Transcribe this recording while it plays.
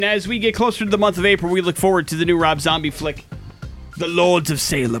As we get closer to the month of April, we look forward to the new Rob Zombie flick, The Lords of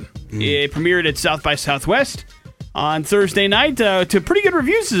Salem. It premiered at South by Southwest on Thursday night to pretty good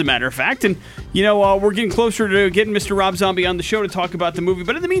reviews, as a matter of fact. And, we're getting closer to getting Mr. Rob Zombie on the show to talk about the movie.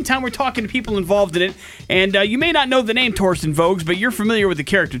 But in the meantime, we're talking to people involved in it. And you may not know the name Torsten Vogt, but you're familiar with the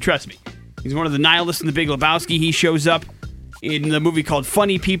character, trust me. He's one of the nihilists in The Big Lebowski. He shows up in the movie called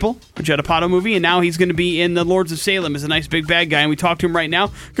Funny People, a Judd Apatow movie, and now he's going to be in The Lords of Salem as a nice big bad guy, and we talk to him right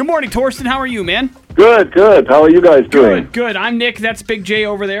now. Good morning, Torsten. How are you, man? Good. How are you guys doing? Good. I'm Nick. That's Big J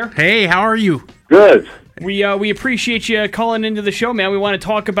over there. Hey, how are you? Good. We appreciate you calling into the show, man. We want to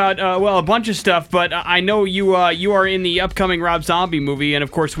talk about, a bunch of stuff, but I know you are in the upcoming Rob Zombie movie, and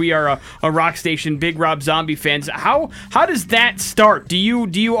of course we are a Rock Station big Rob Zombie fans. How does that start? Do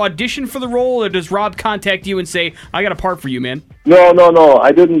you audition for the role, or does Rob contact you and say, I got a part for you, man? No.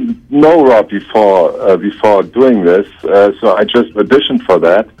 I didn't know Rob before doing this, so I just auditioned for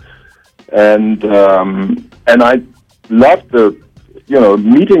that, and I loved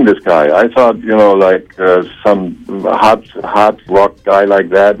meeting this guy. I thought, some hard rock guy like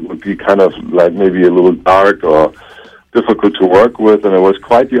that would be kind of like maybe a little dark or difficult to work with, and it was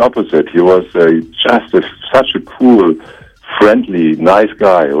quite the opposite. He was such a cool, friendly, nice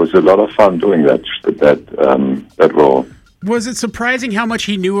guy. It was a lot of fun doing that role. Was it surprising how much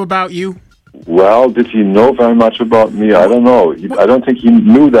he knew about you? Well, did he know very much about me? I don't know. I don't think he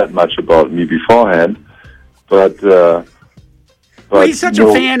knew that much about me beforehand, but he's such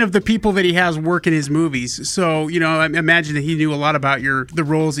a fan of the people that he has work in his movies. So, I imagine that he knew a lot about the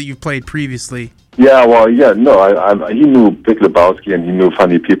roles that you've played previously. Yeah, he knew Big Lebowski and he knew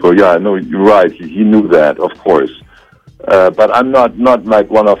Funny People. Yeah, I know, you're right. He knew that, of course. But I'm not like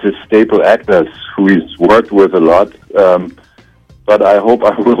one of his staple actors who he's worked with a lot. But I hope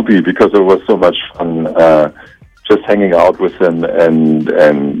I will be, because it was so much fun just hanging out with him and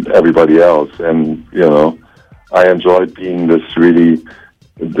everybody else. And, I enjoyed being this hardcore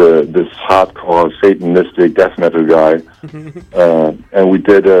satanistic death metal guy, and we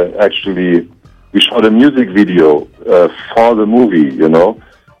did we shot a music video for the movie,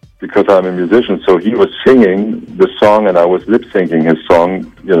 because I'm a musician. So he was singing the song and I was lip syncing his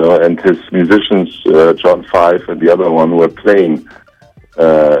song, and his musicians, John Five and the other one, were playing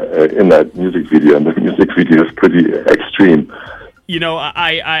in that music video, and the music video is pretty extreme.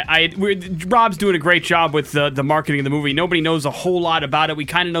 Rob's doing a great job with the marketing of the movie. Nobody knows a whole lot about it. We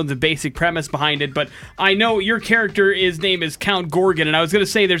kind of know the basic premise behind it, but I know your character, his name is Count Gorgon, and I was going to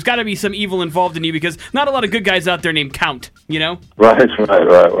say there's got to be some evil involved in you, because not a lot of good guys out there named Count, Right.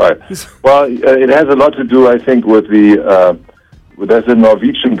 Well, it has a lot to do, I think, with there's a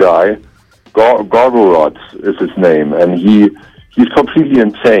Norwegian guy, Gorgoroth is his name, and he's completely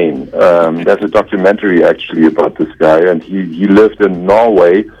insane. There's a documentary actually about this guy, and he lived in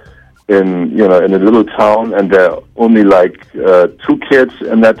Norway, in a little town, and there are only two kids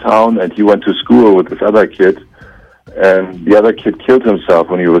in that town, and he went to school with this other kid, and the other kid killed himself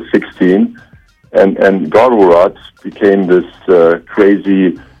when he was 16, and Gorgoroth became this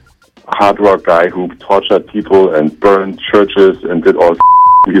crazy hard rock guy who tortured people and burned churches and did all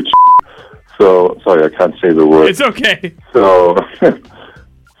weird shit. So, sorry, I can't say the word. It's okay. So it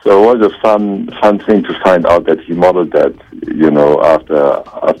was a fun thing to find out that he modeled that,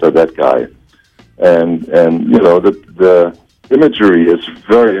 after that guy. And the imagery is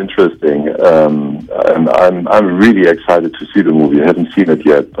very interesting. And I'm really excited to see the movie. I haven't seen it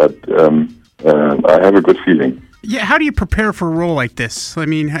yet, but I have a good feeling. Yeah, how do you prepare for a role like this? I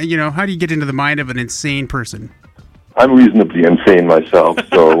mean, how do you get into the mind of an insane person? I'm reasonably insane myself,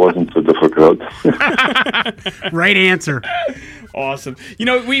 so it wasn't so difficult. Right answer. Awesome.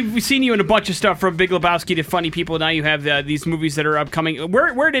 We've seen you in a bunch of stuff, from Big Lebowski to Funny People. Now you have these movies that are upcoming.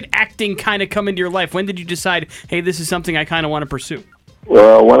 Where did acting kind of come into your life? When did you decide, hey, this is something I kind of want to pursue?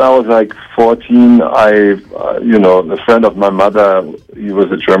 Well, when I was 14, a friend of my mother, he was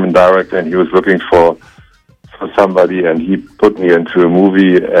a German director, and he was looking for somebody, and he put me into a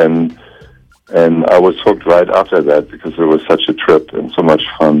movie, and I was hooked right after that, because it was such a trip and so much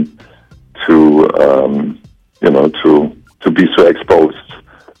fun to be so exposed,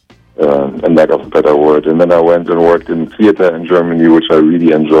 and lack of a better word. And then I went and worked in theater in Germany, which I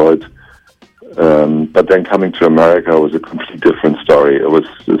really enjoyed. But then coming to America was a completely different story.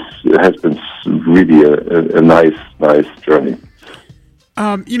 It has been really a nice journey.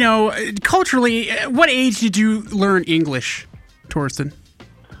 Culturally, what age did you learn English, Torsten?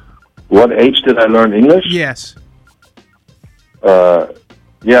 What age did I learn English? Yes.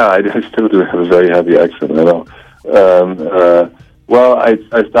 Yeah, I still do have a very heavy accent, I know. Well, I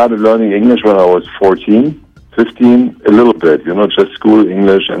started learning English when I was 14, 15, a little bit, just school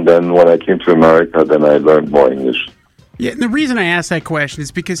English, and then when I came to America, then I learned more English. Yeah, and the reason I asked that question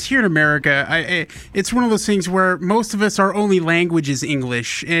is because here in America, it's one of those things where most of us, our only language is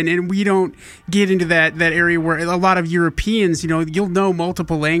English, and we don't get into that area where a lot of Europeans, you'll know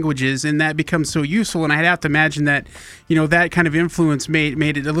multiple languages, and that becomes so useful. And I'd have to imagine that, that kind of influence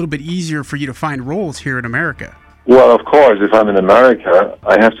made it a little bit easier for you to find roles here in America. Well, of course, if I'm in America,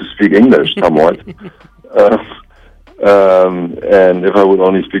 I have to speak English somewhat. And if I would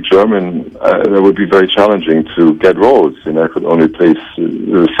only speak German, that would be very challenging to get roles. I could only play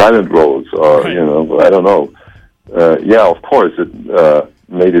silent roles, or I don't know. Yeah, of course, it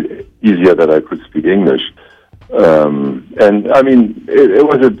made it easier that I could speak English. And I mean, it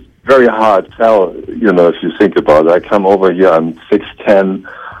was a very hard sell. If you think about it, I come over here, I'm 6'10",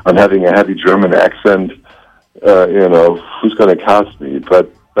 I'm having a heavy German accent. Who's going to cast me?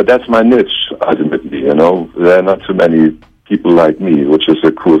 But that's my niche, ultimately, There are not too many people like me, which is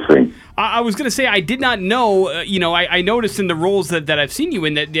a cool thing. I was going to say, I did not know, I noticed in the roles that I've seen you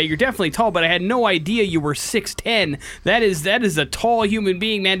in that you're definitely tall, but I had no idea you were 6'10". That is a tall human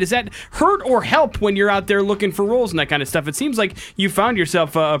being, man. Does that hurt or help when you're out there looking for roles and that kind of stuff? It seems like you found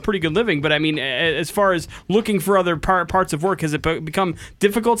yourself a pretty good living, but I mean, as far as looking for other parts of work, has it become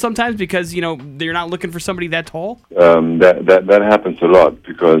difficult sometimes because, they're not looking for somebody that tall? That happens a lot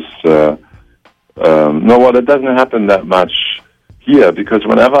because, it doesn't happen that much here, because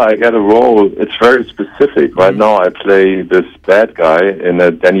whenever I get a role, it's very specific. Right now I play this bad guy in a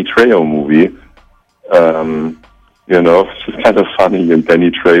Danny Trejo movie. It's kind of funny, and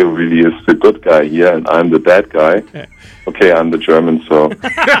Danny Trejo really is the good guy here, and I'm the bad guy. Okay, I'm the German, so...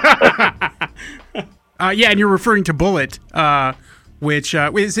 Yeah, and you're referring to Bullet, which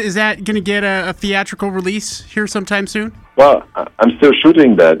is that going to get a theatrical release here sometime soon? Well, I'm still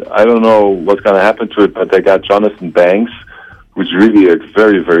shooting that. I don't know what's going to happen to it, but they got Jonathan Banks, who's really a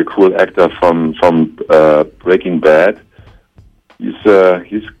very, very cool actor from Breaking Bad. He's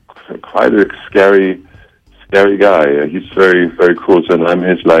quite a scary guy. He's very, very cool. So I'm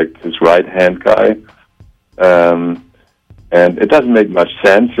his right hand guy, and it doesn't make much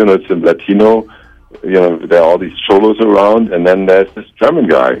sense. It's in Latino. There are all these cholos around, and then there's this German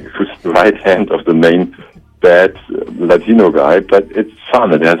guy who's the right hand of the main bad Latino guy. But it's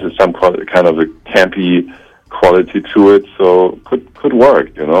fun. It has some kind of a campy quality to it, so could work,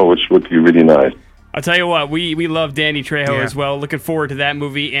 which would be really nice. I'll tell you what, we love Danny Trejo as well. Looking forward to that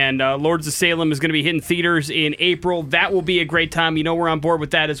movie. And Lords of Salem is going to be hitting theaters in April. That will be a great time. We're on board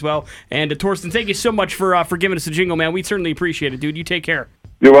with that as well. And Torsten, thank you so much for giving us a jingle, man. We certainly appreciate it, dude. You take care.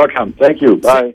 You're welcome. Thank you. Bye.